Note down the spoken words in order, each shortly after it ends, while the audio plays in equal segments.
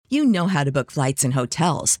You know how to book flights and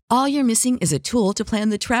hotels. All you're missing is a tool to plan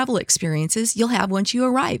the travel experiences you'll have once you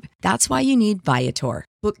arrive. That's why you need Viator.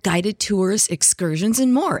 Book guided tours, excursions,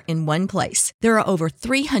 and more in one place. There are over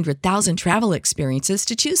 300,000 travel experiences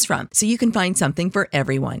to choose from, so you can find something for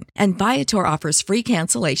everyone. And Viator offers free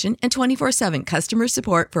cancellation and 24/7 customer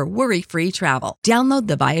support for worry-free travel. Download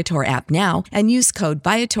the Viator app now and use code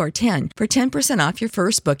Viator10 for 10% off your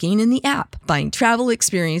first booking in the app. Find travel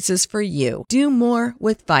experiences for you. Do more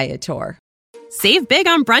with Viator. Save big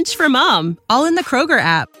on brunch for mom, all in the Kroger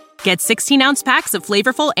app. Get 16-ounce packs of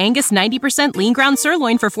flavorful Angus 90% lean ground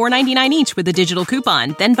sirloin for $4.99 each with a digital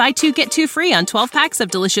coupon. Then buy 2, get 2 free on 12 packs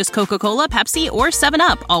of delicious Coca-Cola, Pepsi, or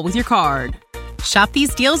 7-Up, all with your card. Shop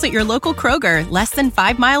these deals at your local Kroger, less than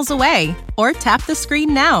 5 miles away. Or tap the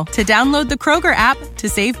screen now to download the Kroger app to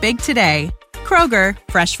save big today. Kroger,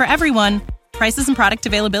 fresh for everyone. Prices and product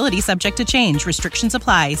availability subject to change. Restrictions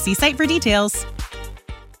apply. See site for details.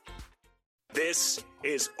 This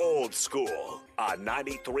is Old School on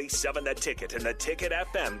 93.7 The Ticket and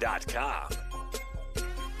theticketfm.com.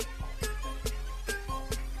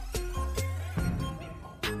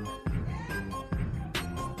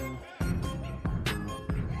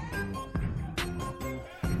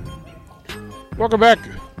 Welcome back.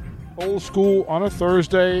 Old School on a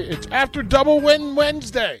Thursday. It's after Double Win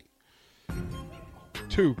Wednesday.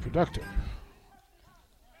 2 productive,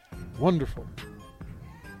 wonderful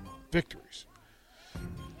victories.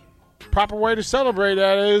 Proper way to celebrate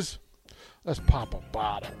that is, let's pop a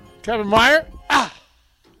bottle. Kevin Meyer?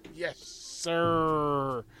 Yes,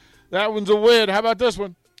 sir. That one's a win. How about this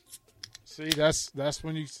one? See, that's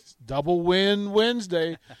when you Double Win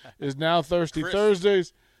Wednesday is now Thirsty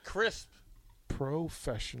Thursdays. Crisp.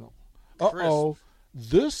 Professional. Uh-oh.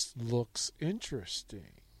 This looks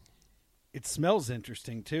interesting. It smells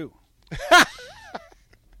interesting, too.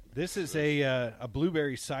 This is a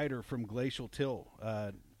blueberry cider from Glacial Till,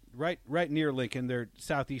 right near Lincoln. They're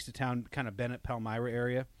southeast of town, kind of Bennett, Palmyra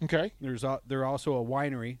area. Okay. They're also a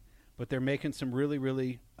winery, but they're making some really,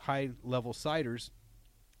 really high-level ciders.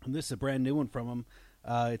 And this is a brand new one from them.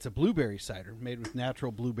 It's a blueberry cider made with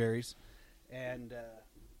natural blueberries. And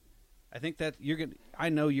I think that I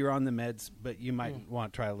know you're on the meds, but you might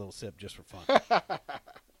want to try a little sip just for fun.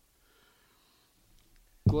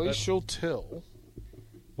 Glacial Till.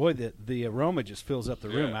 Boy, the aroma just fills up the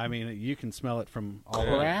room. I mean, you can smell it from all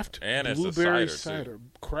over. Craft and blueberry it's a cider.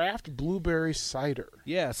 Craft blueberry cider.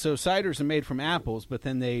 Yeah, so ciders are made from apples, but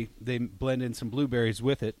then they blend in some blueberries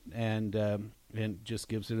with it, and just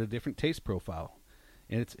gives it a different taste profile.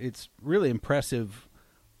 And it's really impressive,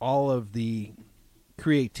 all of the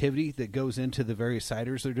creativity that goes into the various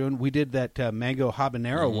ciders they're doing. We did that mango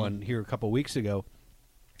habanero one here a couple weeks ago.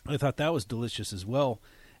 I thought that was delicious as well.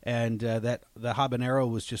 And that the habanero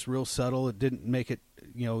was just real subtle. It didn't make it,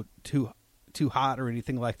 too hot or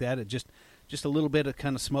anything like that. It just a little bit of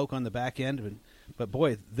kind of smoke on the back end. But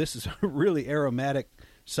boy, this is a really aromatic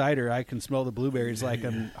cider. I can smell the blueberries like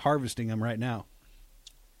I'm harvesting them right now.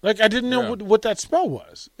 Like I didn't know what that smell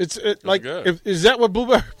was. It's like is that what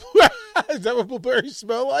blueberry is that what blueberries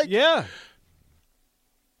smell like? Yeah.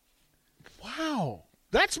 Wow,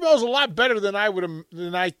 that smells a lot better than I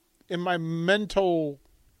in my mental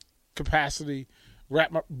capacity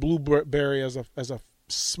wrap my blueberry as a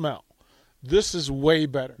smell. This is way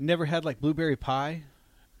better. Never had like blueberry pie?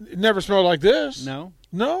 It never smelled like this. No,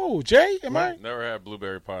 Jay, am I? Never had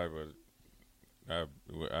blueberry pie, but I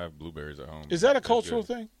have blueberries at home. Is that a cultural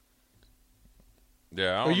thing?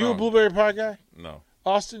 Yeah, I Are don't you know. a blueberry pie guy? No.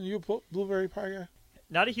 Austin, you a blueberry pie guy?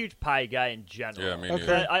 Not a huge pie guy in general. Yeah, me Okay.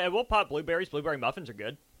 neither. I will pop blueberries. Blueberry muffins are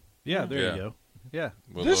good. Yeah, there Yeah. you go. Yeah.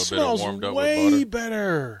 With This a little smells bit of warmed up way with butter.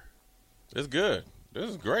 better. It's good. This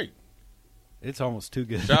is great. It's almost too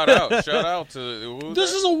good. Shout out to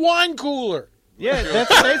This is a wine cooler. Yeah,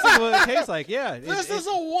 that's basically what it tastes like. Yeah. This is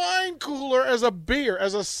a wine cooler as a beer,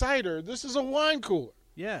 as a cider. This is a wine cooler.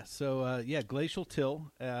 Yeah, so, Glacial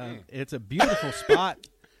Till. It's a beautiful spot.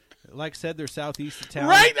 Like I said, they're southeast of town.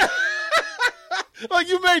 Right? Like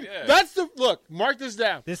you made that's the look, mark this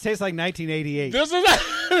down. This tastes like 1988. This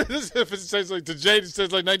is if it says like to Jade, it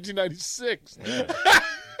says like 1996. Yeah.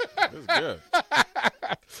 It's good.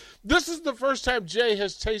 This is the first time Jay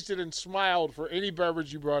has tasted and smiled for any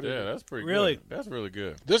beverage you brought in. Yeah, that's pretty Really? good. That's really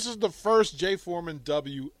good. This is the first Jay Foreman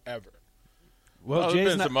W ever. Well, there's Jay's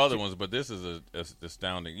been not, some other ones, but this is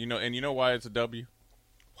astounding. You know why it's a W?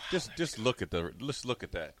 Wow. Just look at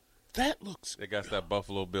that. That looks They got that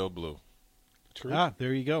Buffalo Bill blue. true. Ah,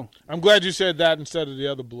 there you go. I'm glad you said that instead of the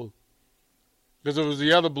other blue. Because it was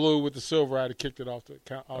the other blue with the silver. I had kicked it off the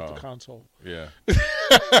console. Yeah.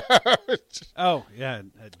 Oh, yeah.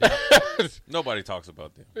 Nobody talks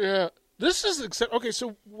about them. Yeah. This is okay.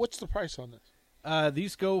 So what's the price on this?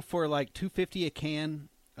 These go for like $2.50 a can,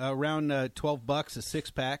 around $12 a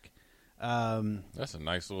 6-pack. That's a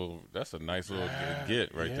nice little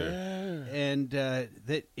get right there. And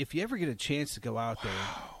that if you ever get a chance to go out there,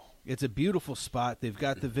 it's a beautiful spot. They've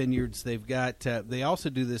got the vineyards. They've got. They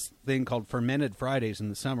also do this thing called Fermented Fridays in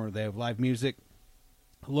the summer. They have live music,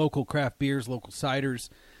 local craft beers, local ciders.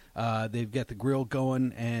 They've got the grill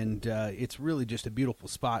going, and it's really just a beautiful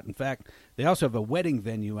spot. In fact, they also have a wedding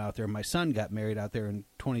venue out there. My son got married out there in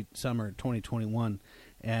summer 2021,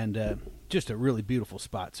 and just a really beautiful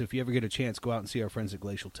spot. So if you ever get a chance, go out and see our friends at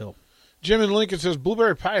Glacial Till. Jim in Lincoln says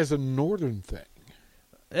blueberry pie is a northern thing.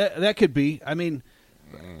 That could be. I mean,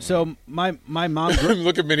 so my mom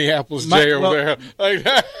look at Minneapolis Jay over there. Like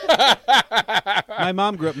my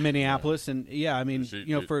mom grew up in Minneapolis, and yeah, I mean,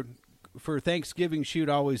 for Thanksgiving, she would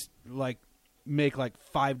always make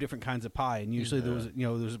 5 different kinds of pie, and usually there was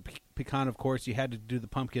a pecan, of course. You had to do the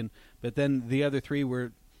pumpkin, but then the other 3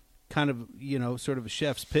 were kind of sort of a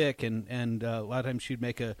chef's pick, and a lot of times she'd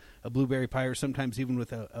make a blueberry pie, or sometimes even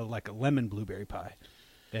with a lemon blueberry pie.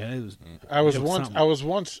 And it was. I was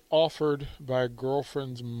once offered by a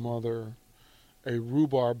girlfriend's mother a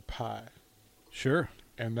rhubarb pie. Sure.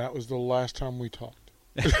 And that was the last time we talked.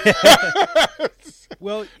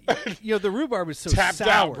 Well, the rhubarb is so tapped sour.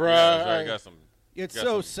 Out, bro. Yeah, it's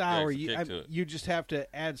so sour. You just have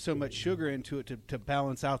to add so much sugar into it to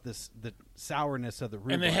balance out the sourness of the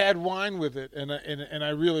rhubarb. And they had wine with it, and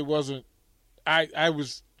I really wasn't. I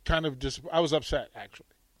was kind of I was upset, actually.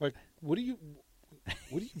 Like, what are you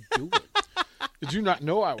doing? Did you not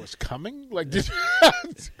know I was coming? They're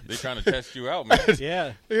trying to test you out, man.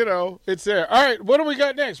 Yeah. It's there. All right, what do we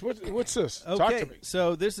got next? What's this? Okay, Talk to me.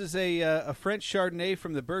 So this is a French Chardonnay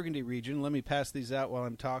from the Burgundy region. Let me pass these out while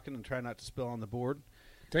I'm talking and try not to spill on the board.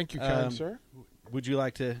 Thank you, kind sir. Would you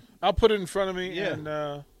like to? I'll put it in front of me. Yeah.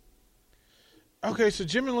 And, okay, so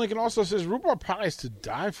Jim in Lincoln also says rhubarb pie is to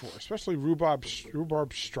die for, especially rhubarb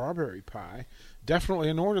strawberry pie. Definitely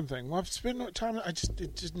a northern thing. Well, I've spent no time.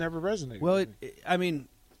 It just never resonated. Well,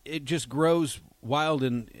 it just grows wild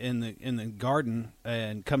in the garden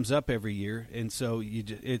and comes up every year, and so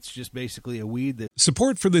it's just basically a weed that.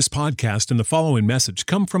 Support for this podcast and the following message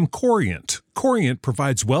come from Corient. Corient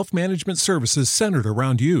provides wealth management services centered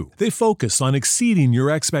around you. They focus on exceeding your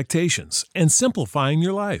expectations and simplifying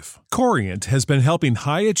your life. Corient has been helping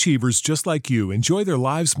high achievers just like you enjoy their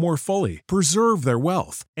lives more fully, preserve their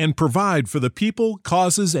wealth, and provide for the people,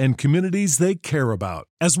 causes, and communities they care about.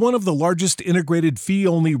 As one of the largest integrated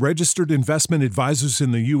fee-only registered investment advisors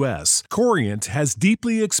in the U.S., Corient has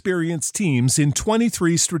deeply experienced teams in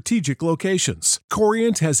 23 strategic locations.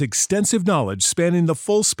 Corient has extensive knowledge spanning the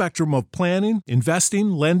full spectrum of planning,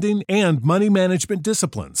 investing, lending, and money management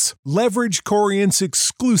disciplines. Leverage Corient's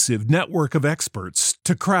exclusive network of experts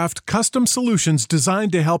to craft custom solutions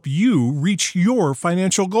designed to help you reach your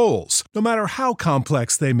financial goals, no matter how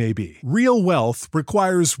complex they may be. Real wealth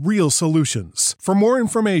requires real solutions. For more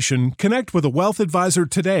information, connect with a wealth advisor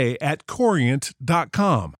today at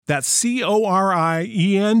Corient.com. That's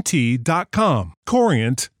Corient.com.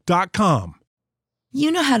 Corient.com.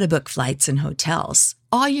 You know how to book flights and hotels.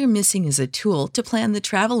 All you're missing is a tool to plan the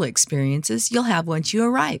travel experiences you'll have once you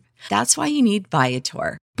arrive. That's why you need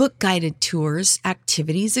Viator. Book guided tours,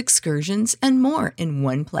 activities, excursions, and more in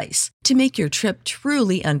one place to make your trip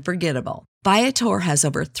truly unforgettable. Viator has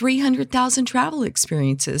over 300,000 travel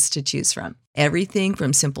experiences to choose from. Everything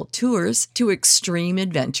from simple tours to extreme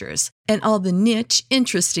adventures and all the niche,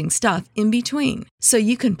 interesting stuff in between. So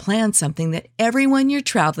you can plan something that everyone you're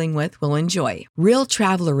traveling with will enjoy. Real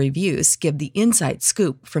traveler reviews give the inside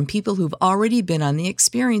scoop from people who've already been on the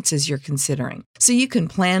experiences you're considering. So you can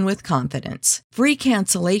plan with confidence. Free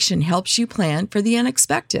cancellation helps you plan for the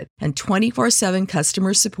unexpected. And 24/7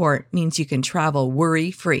 customer support means you can travel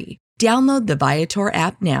worry-free. Download the Viator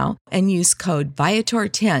app now and use code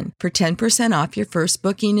Viator10 for 10% off your first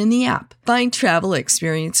booking in the app. Find travel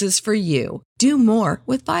experiences for you. Do more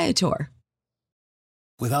with Viator.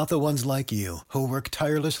 Without the ones like you, who work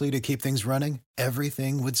tirelessly to keep things running,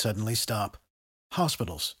 everything would suddenly stop.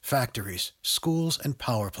 Hospitals, factories, schools, and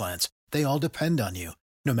power plants, they all depend on you.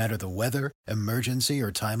 No matter the weather, emergency,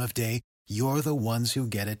 or time of day, you're the ones who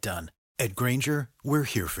get it done. At Grainger, we're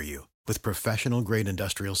here for you. With professional-grade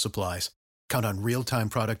industrial supplies, count on real-time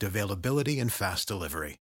product availability and fast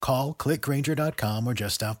delivery. Call, click Grainger.com, or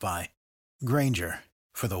just stop by. Grainger,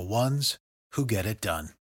 for the ones who get it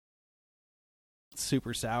done.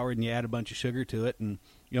 Super sour, and you add a bunch of sugar to it, and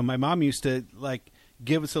my mom used to like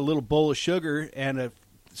give us a little bowl of sugar and a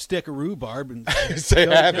stick of rhubarb and Say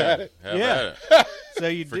have at it. Have Yeah. at it. So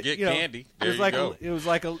you Forget you know, candy. There It was you like go. it was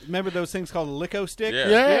like a remember those things called a Lico stick? Yeah.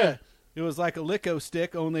 Yeah. It was like a Lico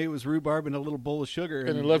stick, only it was rhubarb and a little bowl of sugar.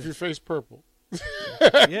 And it left your face purple.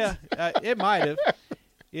 Yeah, it might have.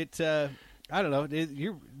 It I don't know.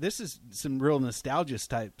 This is some real nostalgia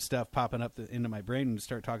type stuff popping up into my brain and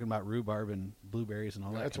start talking about rhubarb and blueberries and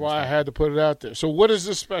all that. That's kind of why I stuff. had to put it out there. So what is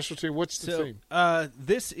this specialty? What's the theme?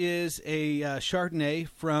 This is a Chardonnay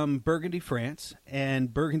from Burgundy, France,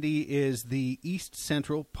 and Burgundy is the east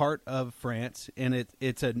central part of France, and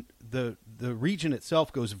the region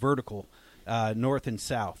itself goes vertical, north and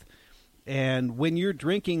south. And when you're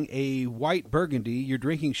drinking a white Burgundy, you're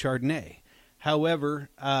drinking Chardonnay. However,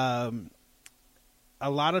 a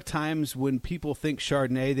lot of times when people think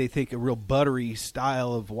Chardonnay, they think a real buttery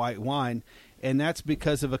style of white wine, and that's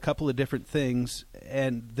because of a couple of different things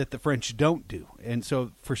and that the French don't do. And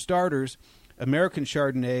so for starters, American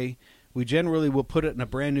Chardonnay, we generally will put it in a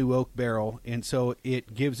brand new oak barrel, and so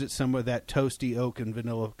it gives it some of that toasty oak and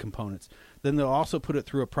vanilla components. Then they'll also put it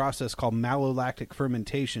through a process called malolactic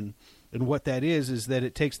fermentation, and what that is that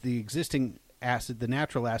it takes the existing acid, the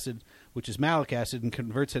natural acid, which is malic acid, and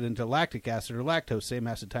converts it into lactic acid or lactose, same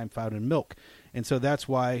acid type found in milk. And so that's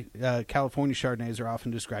why California Chardonnays are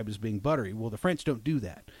often described as being buttery. Well, the French don't do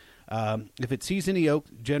that. If it sees oak,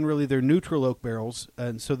 generally they're neutral oak barrels,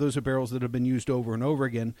 and so those are barrels that have been used over and over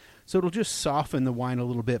again. So it'll just soften the wine a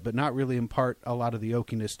little bit, but not really impart a lot of the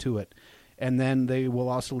oakiness to it. And then they will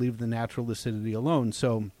also leave the natural acidity alone.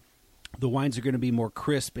 So the wines are going to be more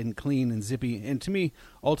crisp and clean and zippy, and to me,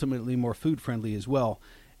 ultimately more food-friendly as well.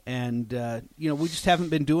 And, we just haven't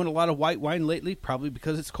been doing a lot of white wine lately, probably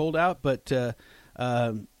because it's cold out. But to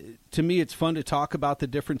me, it's fun to talk about the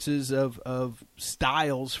differences of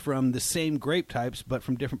styles from the same grape types, but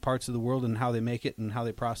from different parts of the world and how they make it and how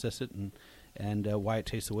they process it and why it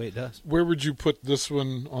tastes the way it does. Where would you put this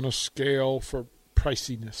one on a scale for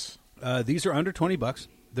priciness? These are under $20.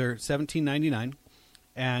 They're $17.99.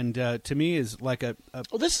 And to me is like a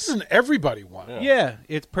this is an everybody one. Yeah,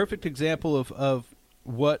 it's perfect example of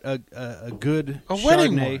what a good a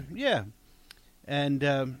wedding Chardonnay. wine. Yeah, and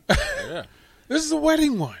Yeah. This is a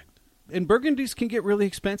wedding wine. And Burgundies can get really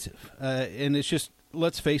expensive, and it's just,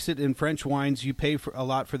 let's face it, in French wines you pay for a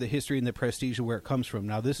lot for the history and the prestige of where it comes from.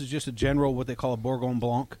 Now this is just a general what they call a Bourgogne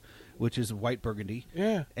Blanc, which is a white Burgundy.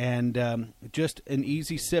 Yeah. And just an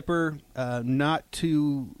easy sipper, not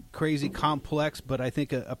too crazy complex, but I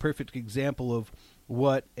think a perfect example of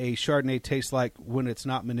what a Chardonnay tastes like when it's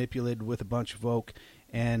not manipulated with a bunch of oak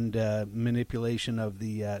and manipulation of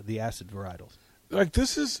the acid varietals. Like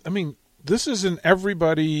this is an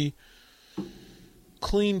everybody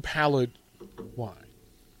clean palate wine.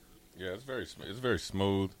 Yeah, it's very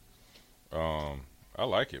smooth. I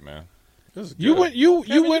like it, man. This is You good. went you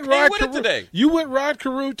Kevin, went came Rod with it Carew today. You went Rod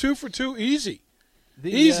Carew 2 for 2 easy.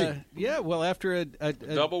 Easy. Yeah, well, after a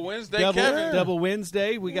Double Wednesday, double Kevin.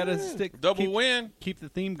 Wednesday, we got to keep the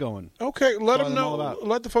theme going. Okay, let That's them what I'm all know. about.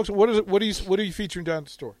 Let the folks. What is it? What are you featuring down at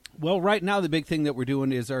the store? Well, right now the big thing that we're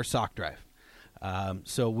doing is our sock drive.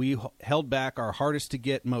 So we held back our hardest to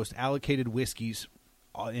get, most allocated whiskeys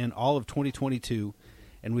in all of 2022,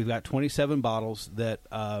 and we've got 27 bottles that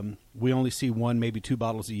we only see 1, maybe 2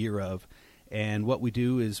 bottles a year of. And what we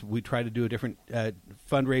do is we try to do a different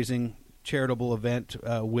fundraising charitable event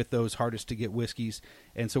with those hardest to get whiskeys.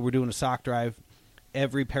 And so we're doing a sock drive.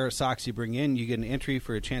 Every pair of socks you bring in, you get an entry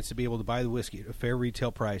for a chance to be able to buy the whiskey at a fair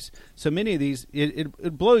retail price. So many of these,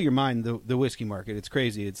 it blow your mind, the whiskey market. It's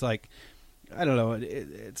crazy. It's like, I don't know,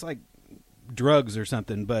 it's like drugs or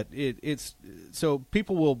something. But it's so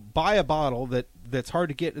people will buy a bottle that's hard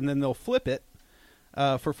to get, and then they'll flip it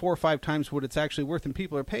for 4 or 5 times what it's actually worth, and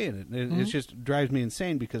people are paying it. It just drives me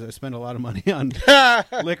insane because I spend a lot of money on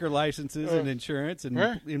liquor licenses and insurance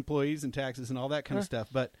and employees and taxes and all that kind of stuff.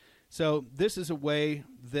 But so this is a way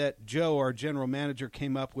that Joe, our general manager,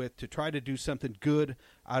 came up with to try to do something good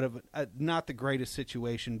out of not the greatest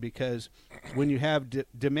situation, because when you have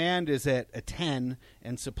demand is at a 10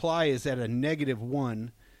 and supply is at a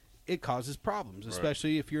 -1, it causes problems,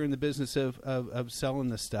 especially if you're in the business of selling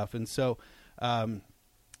this stuff. And so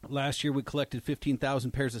last year we collected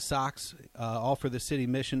 15,000 pairs of socks, all for the city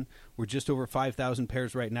mission. We're just over 5,000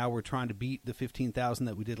 pairs right now. We're trying to beat the 15,000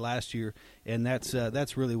 that we did last year, and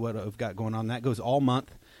that's really what I've got going on. That goes all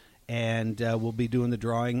month, and we'll be doing the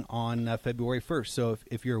drawing on February 1st. So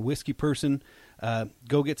if you're a whiskey person,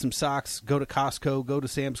 go get some socks, go to Costco, go to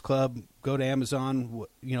Sam's Club, go to Amazon,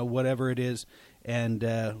 whatever it is, and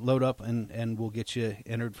load up, and we'll get you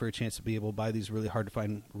entered for a chance to be able to buy these really hard to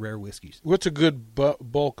find rare whiskeys. What's a good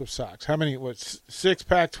bulk of socks? How many? What,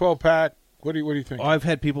 6-pack, 12-pack? What do you think? Oh, I've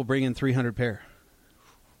had people bring in 300 pair.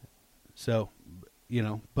 So,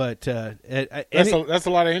 but that's a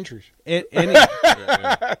lot of entries.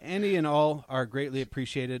 Any and all are greatly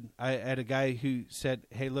appreciated. I had a guy who said,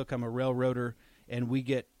 "Hey, look, I'm a railroader, and we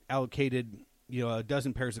get allocated, a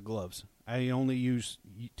dozen pairs of gloves. I only use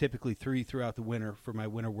typically 3 throughout the winter for my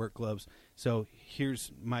winter work gloves. So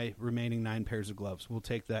here's my remaining 9 pairs of gloves. We'll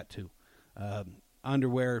take that too.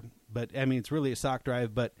 Underwear, but I mean, it's really a sock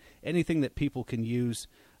drive, but anything that people can use,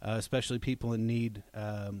 especially people in need,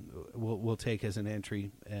 we'll take as an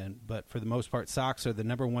entry. But for the most part, socks are the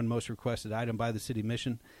number one most requested item by the City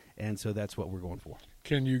Mission, and so that's what we're going for.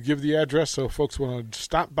 Can you give the address so folks want to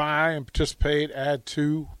stop by and participate, add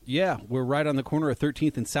to? Yeah, we're right on the corner of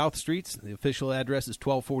 13th and South Streets. The official address is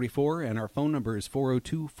 1244, and our phone number is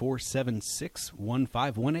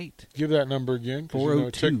 402-476-1518. Give that number again.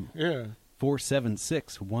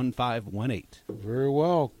 402-476-1518. Very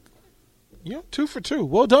well. 2 for 2.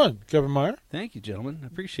 Well done, Kevin Meyer. Thank you, gentlemen. I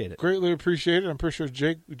appreciate it. Greatly appreciate it. I'm pretty sure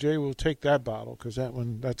Jay will take that bottle because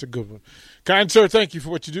that's a good one. Kind sir, thank you for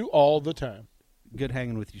what you do all the time. Good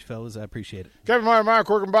hanging with you, fellas. I appreciate it. Kevin Meyer,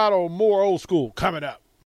 Cork and Bottle, more old school coming up.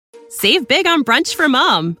 Save big on brunch for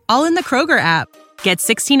mom, all in the Kroger app. Get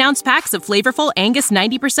 16-ounce packs of flavorful Angus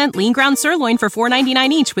 90% lean ground sirloin for $4.99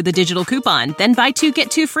 each with a digital coupon. Then buy 2,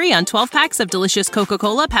 get 2 free on 12 packs of delicious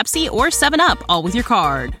Coca-Cola, Pepsi, or 7-Up, all with your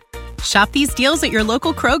card. Shop these deals at your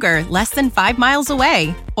local Kroger, less than 5 miles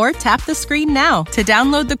away. Or tap the screen now to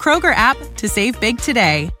download the Kroger app to save big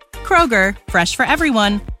today. Kroger, fresh for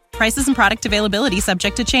everyone. Prices and product availability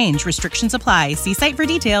subject to change. Restrictions apply. See site for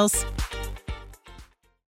details.